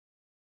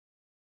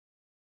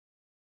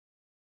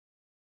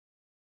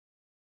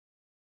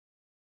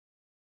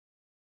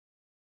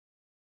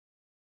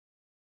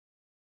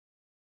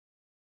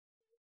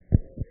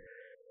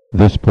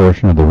This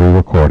portion of the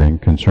re-recording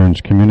concerns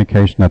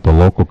communication at the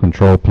local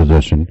control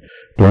position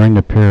during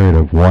the period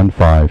of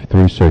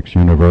 1536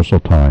 Universal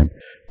Time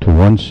to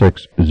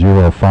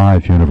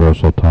 1605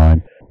 Universal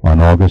Time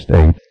on August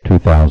 8,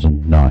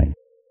 2009.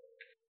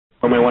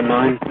 Runway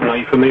 19, are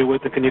you familiar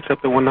with it? Can you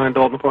accept the 19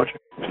 Dalton departure?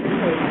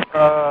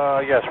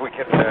 Yes, we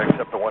can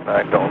accept the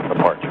 19 Dalton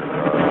departure.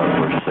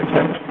 Solution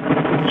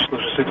 610.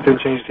 Solution 610,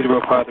 change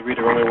Teterboro 5 to read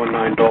the runway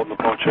 19 Dalton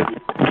departure.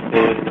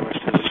 And the rest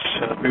is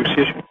previous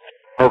issue.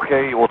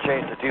 Okay, we'll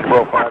change the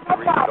Teterboro 5 to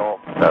read the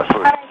Dalton.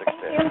 Solution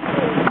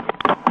 610.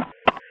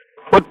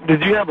 What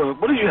did you have?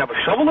 A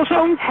shovel or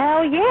something?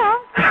 Hell yeah.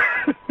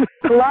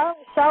 Gloves,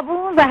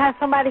 shovels. I had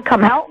somebody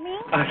come help me.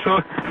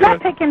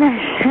 Not picking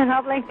that shit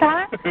up like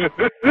that.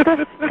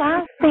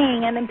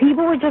 Disgusting. And then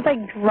people were just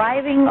like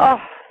driving. Oh.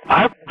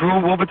 I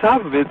drove over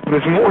top of it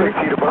this morning.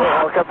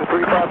 Helicopter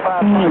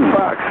 355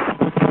 Fox.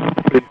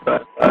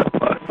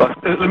 355 Fox.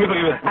 Let me call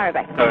you back. All right,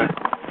 bye. All right.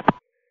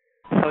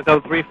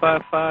 Helicopter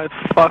 355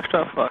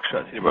 Foxtrot,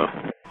 Teterboro.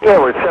 Yeah,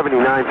 we're at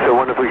 79, so I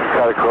wonder if we can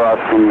cut across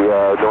the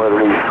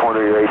northeast corner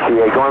of your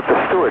ATA. Going up to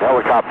Stewart,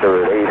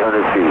 helicopter at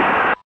 800 feet.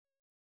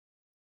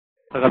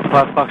 Helicopter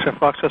 5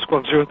 Foxtrot,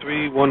 squawk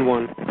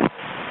 0311.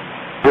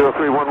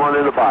 0311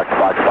 in the box,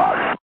 Fox.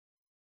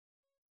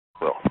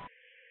 Will.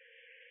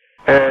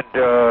 And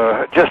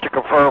just to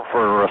confirm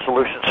for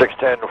Solution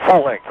 610,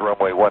 full length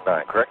runway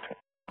 19, correct?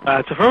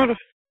 It's affirmative.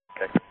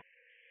 Okay.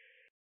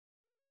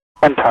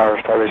 1 Tower,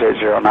 Starbase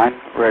 809,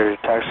 ready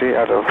to taxi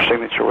out of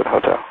signature with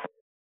hotel.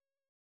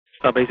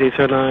 Starbase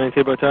 809,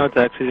 Teterboro Tower,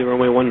 taxi to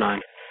runway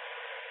 19.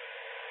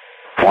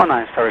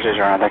 19, Starbase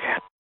 809, thank you.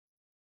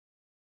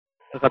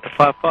 Helicopter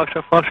 5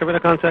 Foxtrot, radar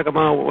contact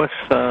about west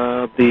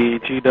the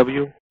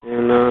GW.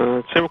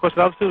 And same requested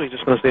altitude, he's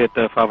just going to stay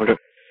at 500.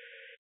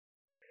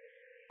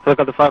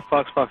 Helicopter 5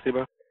 Fox,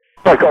 Teterboro.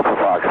 Helicopter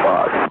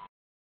Fox.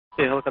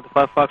 Yeah, helicopter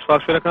 5 Fox,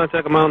 radar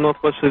contact a mile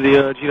northwest of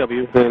the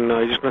GW, and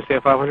you're just going to stay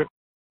at 500?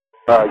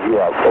 Yeah,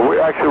 so we're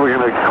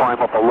going to climb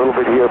up a little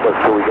bit here, but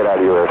until we get out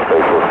of your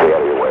airspace, we'll stay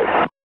out of your way.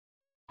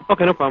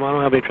 Okay, no problem. I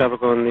don't have any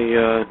traffic on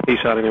the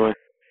east side anyway.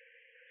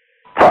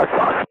 Fox.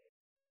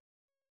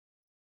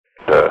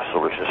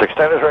 Solution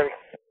 610 is ready.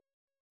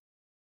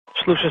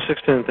 Solution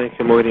 610, thank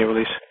you. I'm waiting your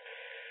release.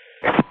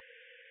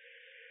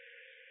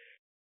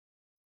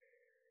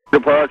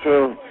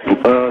 Departure,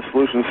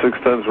 Solution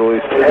 610 is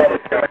released.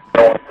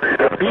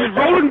 He's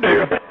rolling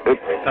there.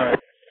 All right.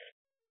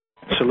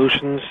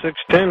 Solution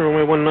 610,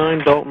 runway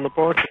 19, Dalton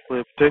departure,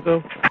 clear for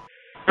takeoff.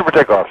 Clear for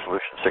takeoff,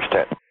 Solution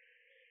 610.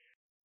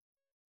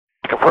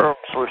 Confirm,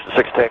 Solution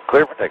 610,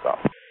 clear for takeoff.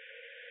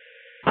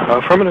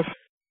 Affirmative.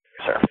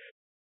 Yes,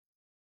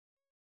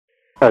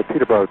 sir.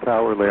 Teterboro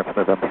Tower, Lance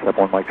November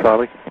 71 Mike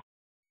Charlie.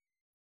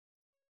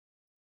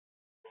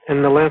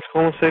 And the Lance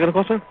calling, say again the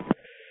call sign?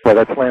 Yeah,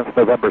 that's Lance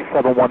November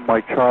 71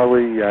 Mike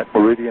Charlie at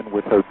Meridian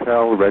with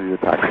hotel, ready to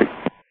taxi.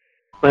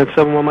 Lance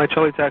 71 Mike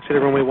Charlie, taxi to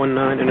runway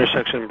 19,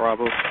 intersection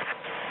Bravo.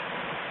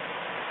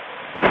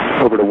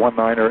 Over to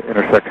 19er,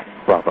 intersection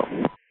Bravo.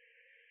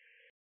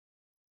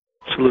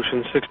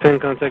 Solution 610,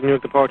 contact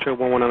Newark departure,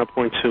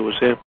 119.2 is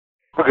here.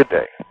 Have a good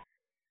day.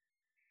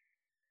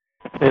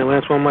 And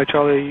Lance 1 Mike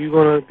Charlie, are you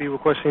going to be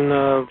requesting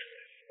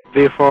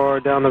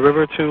VFR down the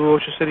river to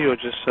Ocean City or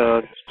just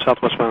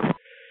southwest bound?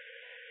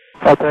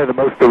 I'll tell you the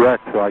most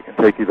direct so I can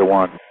take either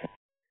one.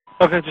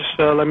 Okay, just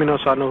let me know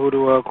so I know who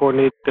to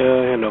coordinate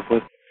handoff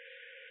with.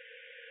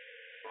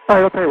 All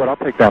right, I'll tell you what, I'll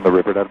take down the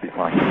river, that'll be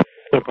fine.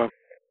 No problem.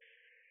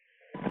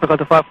 I got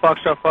the 5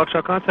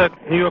 Foxtrot,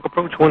 contact New York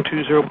approach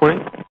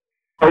 120.8.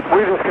 We're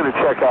just going to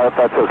check out if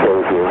that's okay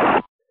with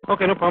you.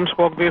 Okay, no problem.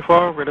 Squawk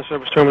VFR, radar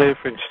service terminated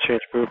for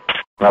exchange group.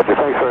 Okay,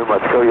 thanks very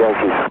much. Go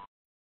Yankees.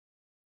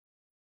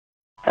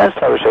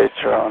 Starbase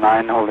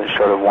 809, holding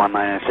short of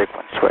 19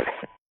 sequence, ready.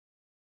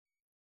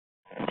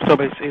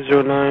 Starbase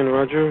 809,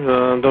 roger.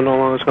 Don't know how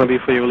long it's going to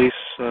be for your release.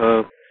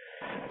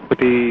 With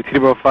the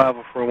Teterboro 5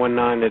 for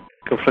 19, it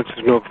conflicts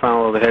with Newark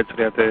final of the head, so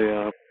they have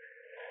to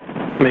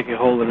make it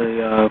hold in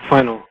the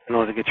final in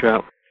order to get you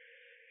out.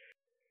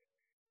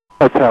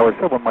 Tower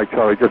 7 Mike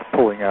Charlie, just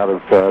pulling out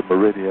of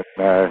Meridian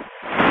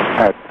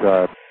at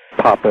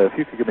Papa. If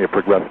you could give me a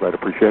progressive, I'd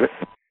appreciate it.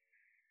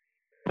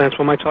 Thanks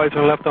for Mike Charlie,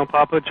 turn left on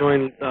Papa,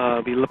 join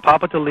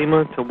Papa to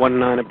Lima to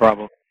 19 at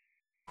Bravo.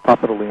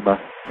 Papa to Lima,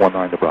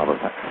 19 to Bravo,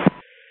 thanks.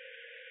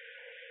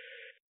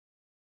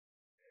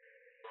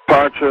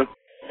 Departure,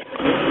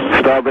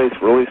 Starbase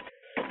released.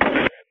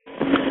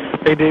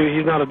 Hey, Davey,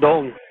 he's not a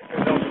Dalton.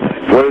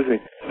 What is he?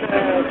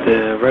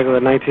 The regular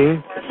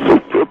 19.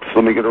 Oops,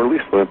 let me get a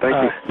release for it. Thank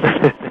you.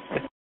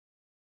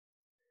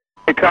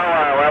 Hey,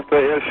 Carlisle, after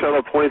Air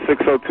Shuttle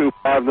 2602,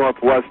 5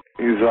 Northwest,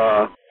 he's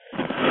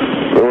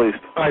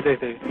released. All right,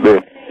 Davey.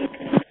 Yeah.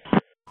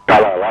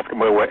 Carlisle, ask him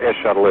where Air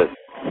Shuttle is.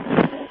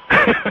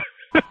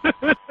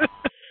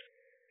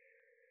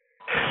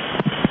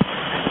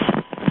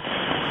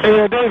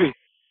 Hey, Davey.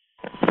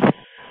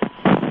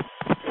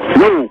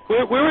 No.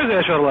 Where is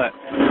Air Shuttle at?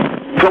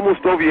 It's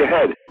almost over your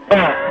head.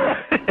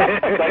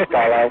 Thanks,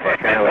 Carlisle.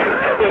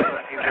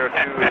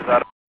 02 is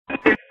out of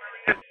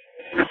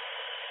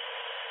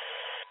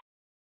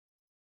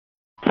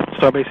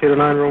Starbase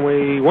 809,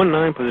 runway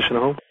 19, position to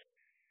hold.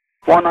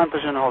 19,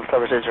 position to hold,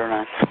 Starbase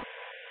 809.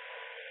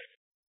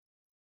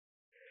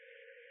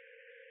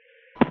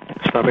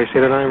 Starbase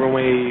 809,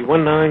 runway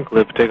 19,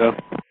 clear for takeoff.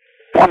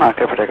 19,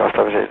 clear for takeoff,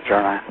 Starbase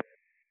 809.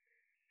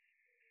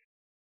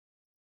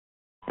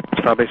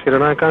 Starbase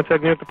 809,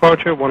 contact Newark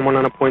departure,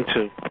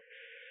 119.2.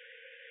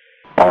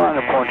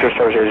 119.2,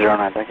 Starbase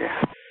 809, thank you.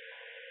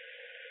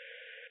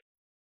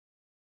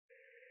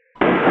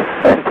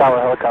 And Tower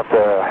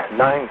Helicopter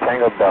 9,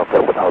 Tango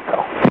Delta with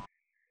hotel.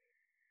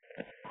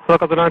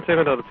 Helicopter 9,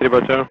 Tango Delta,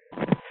 Teterboro Tower.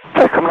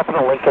 Coming up in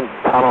the Lincoln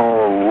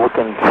Tunnel,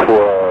 looking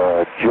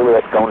for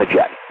Juliet going to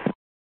jet.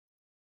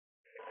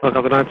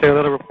 Helicopter 9, Tango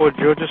Delta, report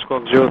Georgia,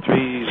 squawk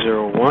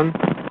 0301.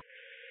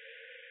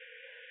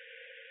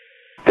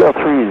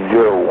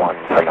 0301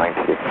 for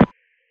 90.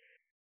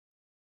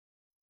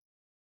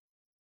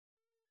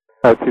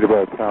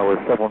 Teterboro Tower,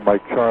 7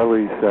 Mike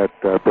Charlie,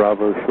 set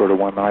Bravo, short of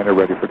 19, are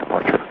ready for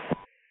departure.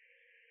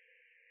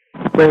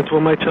 Land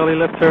 1 Mike Charlie,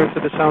 left turn to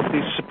the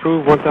southeast,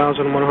 approved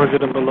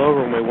 1,100 and below,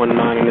 runway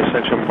 19,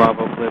 intersection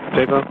Bravo, clear for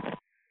takeoff.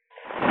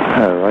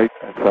 All right,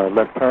 that's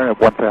left turn at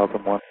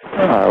 1,001.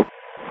 I'm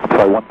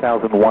sorry,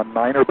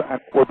 1,019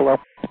 or below?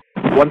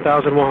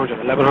 1,100,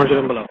 1,100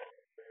 and below.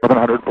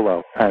 1,100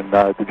 below. And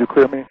did you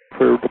clear me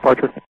for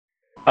departure?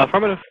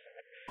 Affirmative.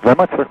 Very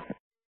much, sir.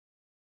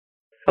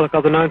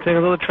 Helicopter 9,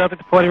 Tango Delta, traffic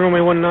departing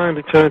runway 19,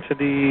 return to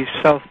the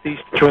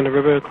southeast, join the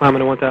river, climbing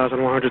to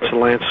 1,100 to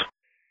Lance.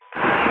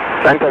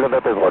 Thank you,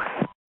 that work.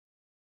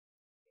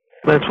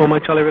 Lance 1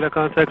 Mike Charlie, radar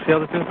contacts the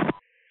altitude.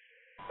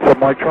 7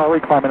 Mike Charlie,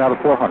 climbing out of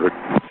 400.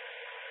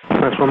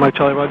 Lance 1 Mike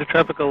Charlie, roger,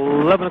 traffic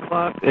 11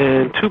 o'clock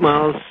and 2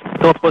 miles,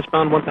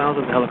 northwestbound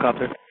 1,000 to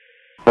helicopter.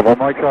 7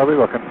 Mike Charlie,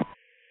 looking.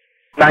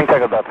 9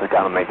 Tango Delta,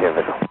 down and make your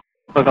visual.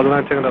 Helicopter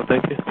 9, Tango Delta,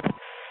 thank you.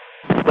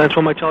 Lance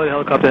 1 Mike Charlie,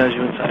 helicopter has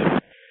you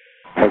inside.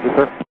 Thank you,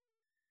 sir.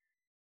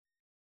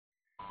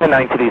 And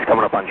 9 TD's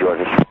coming up on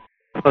Georgia.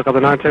 Helicopter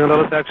 9, Tango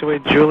Delta,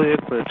 taxiway Juliet,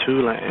 clear to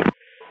land.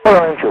 All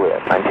right,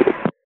 Juliet, 9 TD.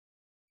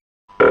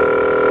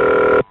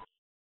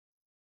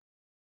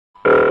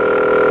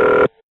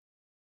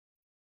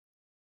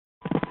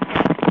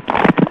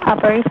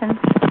 Operations.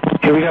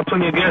 Yeah, we got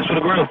plenty of gas for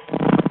the grill.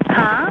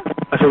 Huh?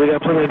 I said we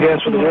got plenty of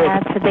gas for the grill. Yeah,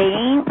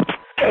 today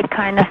it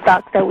kind of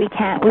sucks that we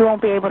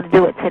won't be able to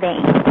do it today.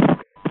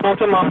 I'm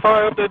talking about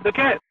fire up the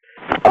cat.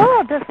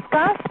 Oh,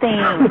 disgusting.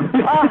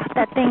 Oh,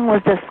 that thing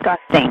was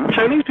disgusting.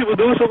 Chinese people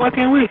do it, so why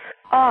can't we?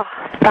 Oh,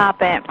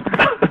 stop it.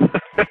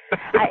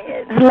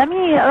 Let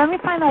me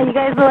find out. You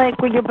guys are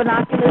like with your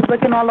binoculars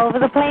looking all over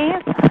the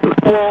place?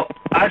 Well,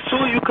 I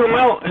saw you come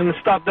out and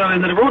stop down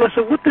into the road. I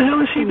said, what the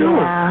hell is she doing?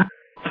 Yeah.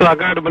 So I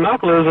got the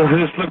binoculars and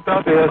I just looked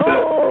out there and I said...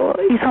 Oh,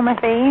 you saw my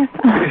face?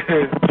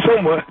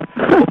 Somewhat.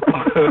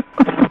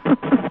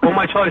 Well,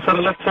 my Charlie saw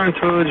the left turn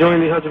to join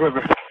the Hudson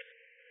River.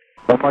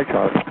 7 Mike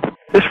Charlie.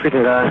 This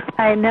freaking guy.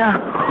 I know.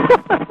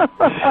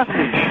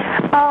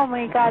 Oh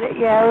my God!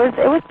 Yeah,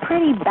 it was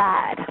pretty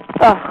bad.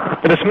 Ugh.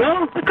 The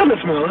smell? It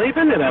couldn't smell. It ain't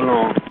been there that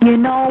long. You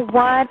know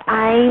what?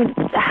 I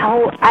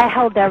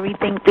held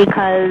everything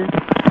because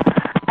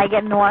I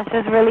get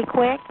nauseous really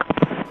quick,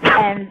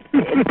 and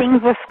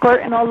things were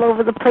squirting all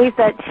over the place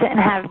that shouldn't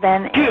have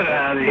been. Get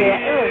out of here.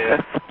 Yeah, it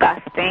was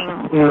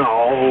disgusting.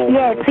 No.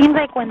 Yeah, it seems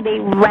like when they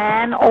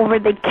ran over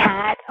the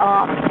cat,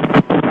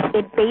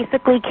 it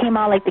basically came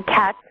out like the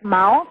cat's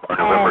mouth and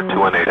the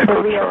real end, if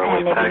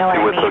you know what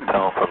I mean.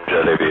 Hotel from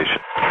Jet Aviation.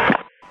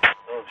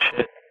 Oh,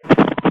 shit.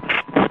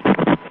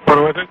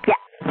 Photo record? Yeah.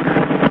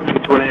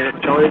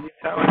 218 Charlie,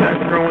 Tower,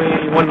 taxi runway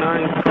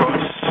 19,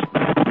 cross.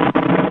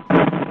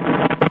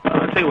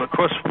 I'll tell you what,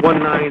 cross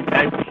 19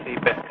 at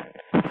Quebec.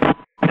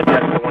 And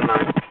taxi to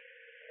 19.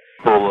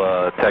 Full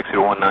taxi to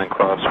 19,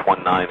 cross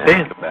 19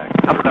 Damn. and back.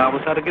 I forgot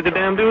almost how to get the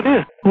damn dude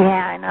in.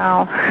 Yeah, I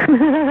know.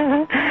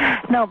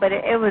 No, but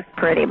it was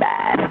pretty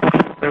bad.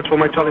 That's why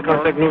my Charlie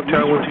contact Newark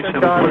Tower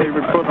 127.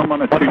 Report them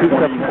on a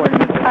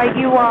 227. Are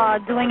you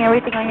doing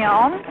everything on your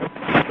own?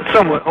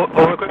 Somewhat. Hold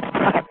real quick.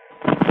 Okay.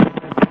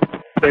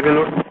 Baby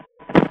Newark.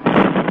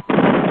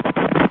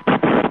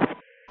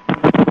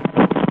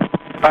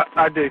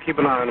 I did. Keep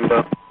an eye on him,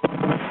 though.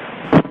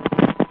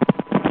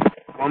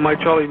 1 Mike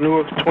Charlie,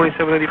 Newark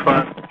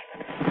 2785.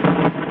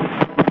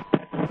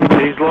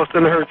 He's lost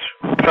in the hertz.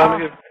 Trying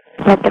to get...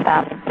 Look at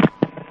that.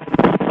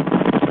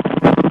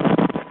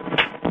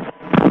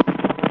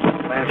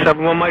 Land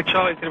 71 Mike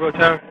Charlie, Teterboro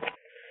Tower.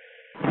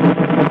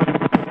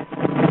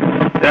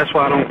 That's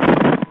why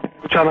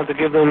we try not to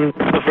give them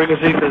the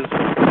frequency, because...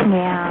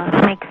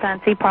 Yeah, makes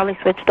sense. He probably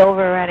switched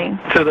over already.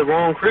 To the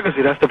wrong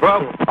frequency, that's the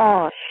problem.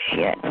 Oh,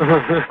 shit.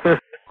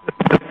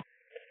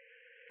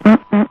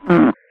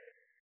 Mm-mm-mm.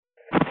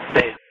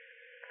 Damn.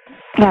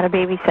 Got a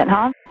babysit,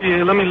 huh?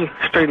 Yeah, let me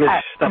straighten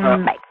this stuff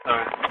out. Bye. All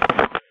right.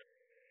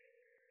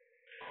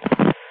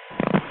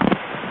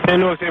 Hey,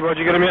 Newark, Teterboro, did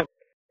you get him yet?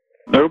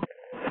 Nope.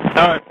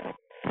 All right.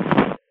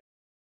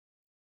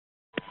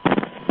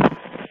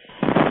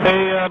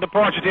 Hey,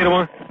 departure,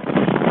 Teterboro.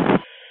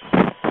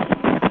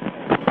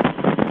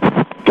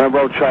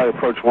 Road Charlie,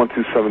 approach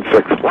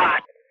 1276.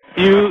 What?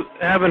 You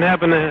haven't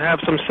happened to have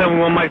some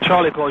 7-1 Mike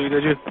Charlie call you,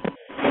 did you?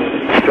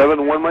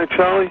 7-1 Mike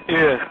Charlie?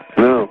 Yeah.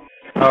 No.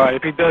 All right,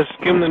 if he does,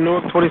 give him the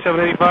Newark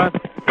 2785.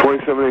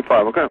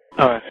 2785, okay.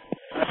 All right.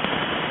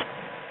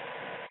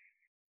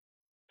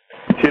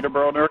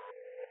 Teterboro, Newark.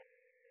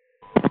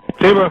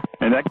 Teterboro.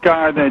 And that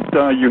guy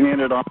that you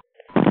handed off.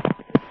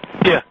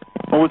 Yeah.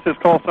 What was his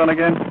call sign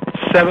again?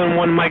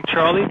 7-1 Mike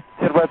Charlie.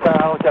 Midwest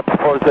helicopter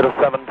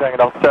 407, taking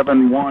off.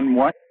 7-1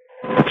 what?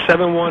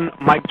 7-1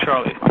 Mike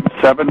Charlie.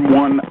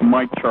 7-1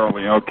 Mike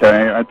Charlie,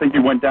 okay. I think he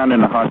went down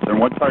in the Hudson.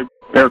 What type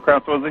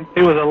aircraft was he?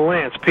 He was a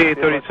Lance,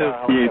 PA-32.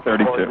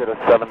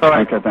 PA-32. All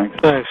right. Okay, thanks.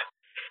 Thanks.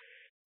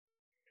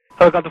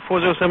 Helicopter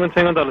 407,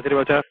 Tango Delta,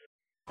 Teterboro Tower.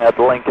 At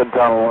Lincoln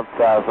Tunnel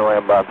 1000,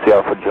 inbound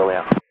Seattle for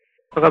Julian.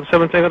 Helicopter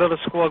 7, Tango Delta,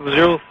 Squawk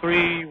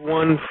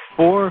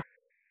 0314.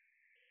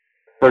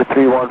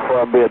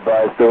 3314, be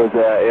advised, there was an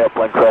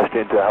airplane crashed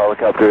into a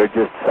helicopter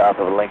just south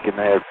of Lincoln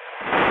there a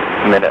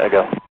minute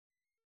ago.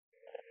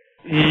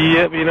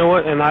 Yep, you know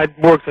what? And I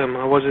worked him.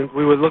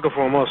 We were looking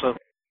for him also.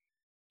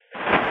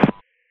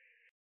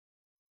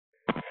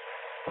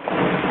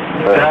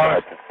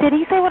 Did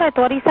he say what I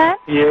thought he said?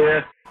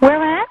 Yeah.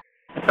 Where at?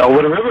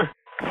 Over the river.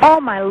 Oh,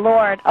 my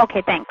Lord.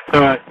 Okay, thanks. All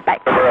right. Bye.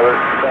 Cessna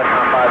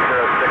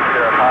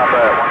 5060 Papa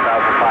at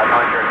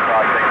 1,500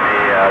 crossing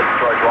the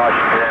George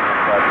Washington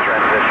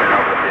transition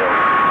over the field.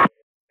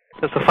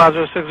 That's the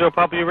 5060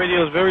 Papa. Your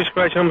radio is very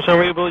scratchy. I'm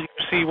unreadable. You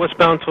can see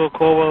westbound to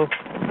Colwell.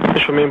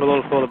 Just remain below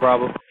the floor of the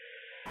Bravo.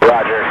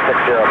 Roger,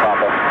 60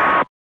 Papa.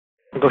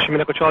 Go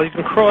Shimmy Echo Charlie. You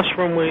can cross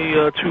runway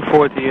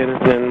 24 at the end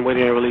and then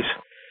waiting to release.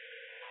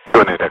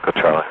 28 Echo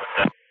Charlie.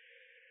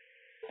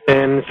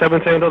 And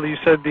 7 Tango, you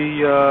said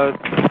he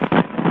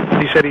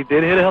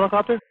did hit a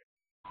helicopter?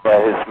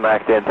 Yeah, he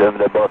smacked into him.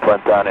 They both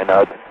went down in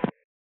Hudson.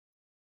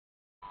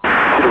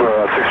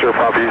 60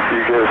 Papa, you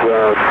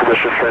guys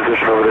position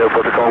transition over the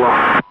airport to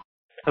Colwell.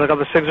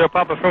 Helicopter 60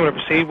 Papa, affirmative.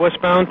 Proceed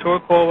westbound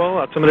toward Colwell.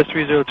 Altimeter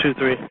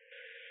 3023. 60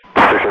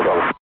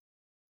 Papa.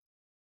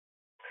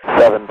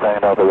 7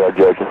 Tango, the Red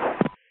Georges.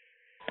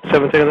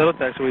 7 Tango,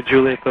 taxiway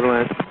Juliet, go to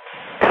land.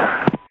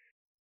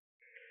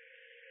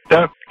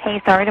 Yeah.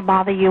 Hey, sorry to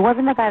bother you.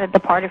 Wasn't the guy that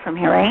departed from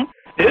here, right?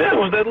 Yeah, it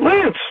was that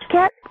Lance.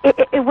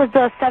 It was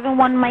the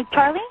 7-1 Mike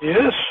Charlie?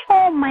 Yes.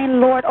 Oh, my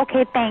Lord.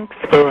 Okay, thanks.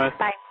 All right.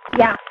 Bye.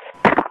 Yeah.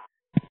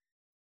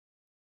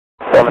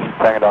 7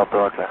 Tango,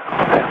 okay.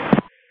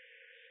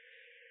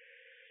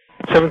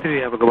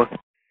 7-3, have a good one.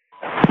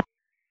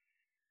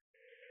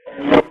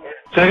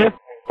 Second?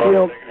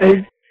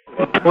 Hey,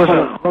 What's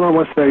up? hold on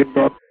 1 second,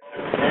 Bob.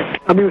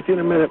 I'll be with you in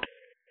a minute.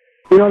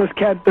 You know this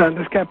cat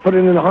put it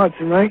in the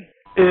Hudson, right?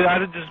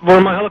 Yeah, one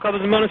of my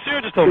helicopters in Mount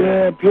Sierra just told me.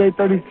 Yeah,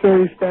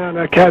 PA-32 is down.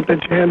 That cat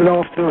that you handed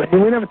off to him.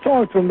 And we never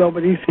talked to him though,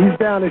 but he's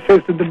down. They say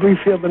it's the debris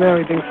field and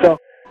everything. So.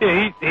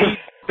 Yeah, he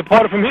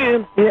departed from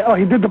here. Yeah. Oh,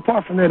 he did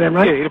depart from there then,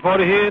 right? Yeah, he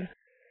departed here,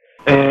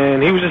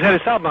 and he was just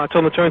headed southbound. I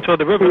told him to turn toward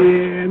the river.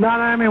 Yeah. No,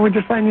 I mean we're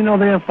just letting you know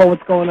the info,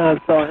 what's going on.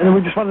 So, and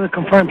we just wanted to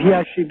confirm he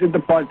actually did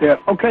depart there.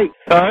 Okay.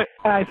 All right.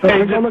 All right. So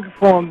we're go looking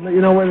for him.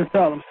 You know where to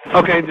tell him.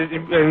 Okay,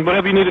 and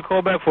whatever you need to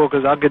call back for,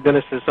 because I'll get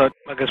Dennis to start.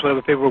 I guess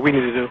whatever paperwork we need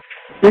to do.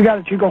 You got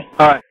it, Chico. All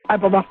right. All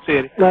right, Baba. See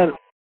you. Later.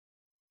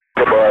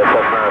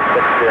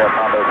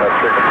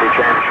 Frequency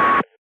change.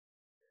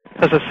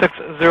 That's a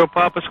 60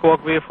 Papa,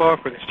 Squawk VFR,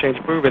 frequency change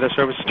approved, radar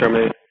service is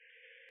terminated.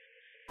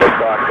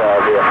 Squawk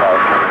VFR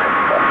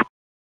terminated.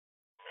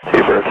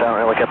 Teterboro Tower,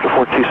 helicopter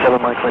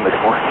 427 Mike Lima,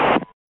 good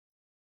morning.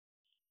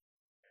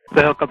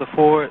 The helicopter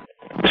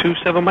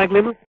 427 Mike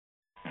Lima?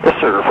 Yes,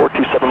 sir,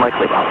 427 Mike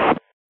Lima.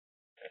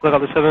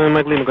 Helicopter 7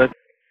 Mike Lima, good.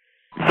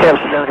 Yeah, I'm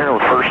sitting down here on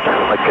first,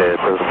 like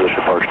present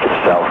position first to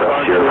the south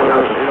of here.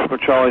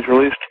 Airport Charlie's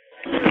released.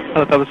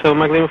 Helicopter 7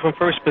 Mike Lima from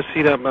first,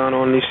 proceed outbound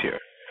on this year.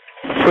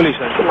 Release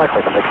that. Mike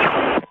Lima, thank you.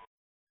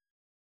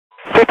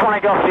 220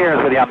 Gulf Sierra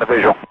is with you on the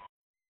visual.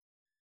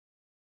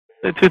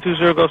 The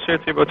 220 Gulf Sierra,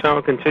 Teterboro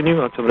Tower,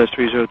 continue, altimeter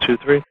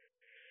 3023.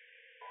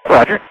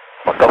 Roger,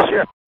 Gulf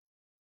Sierra.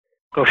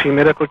 Go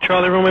Shimmy Echo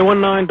Charlie, runway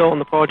 19, Dalton,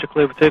 departure,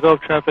 clear for takeoff,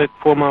 traffic,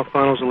 4 mile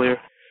finals, Alir.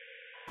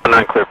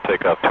 19 clear for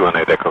takeoff,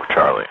 218 Echo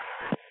Charlie.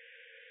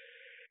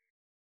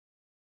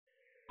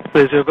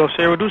 Clear 0 Gulf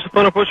Sierra, reduce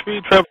upon approach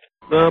speed, traffic,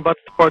 about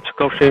to depart to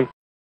Gulf Stream.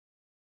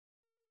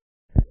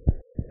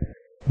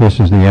 This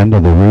is the end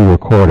of the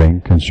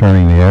re-recording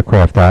concerning the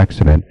aircraft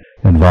accident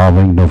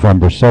involving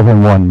November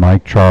 7-1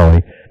 Mike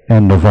Charlie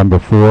and November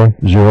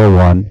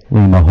 4-01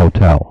 Lima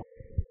Hotel.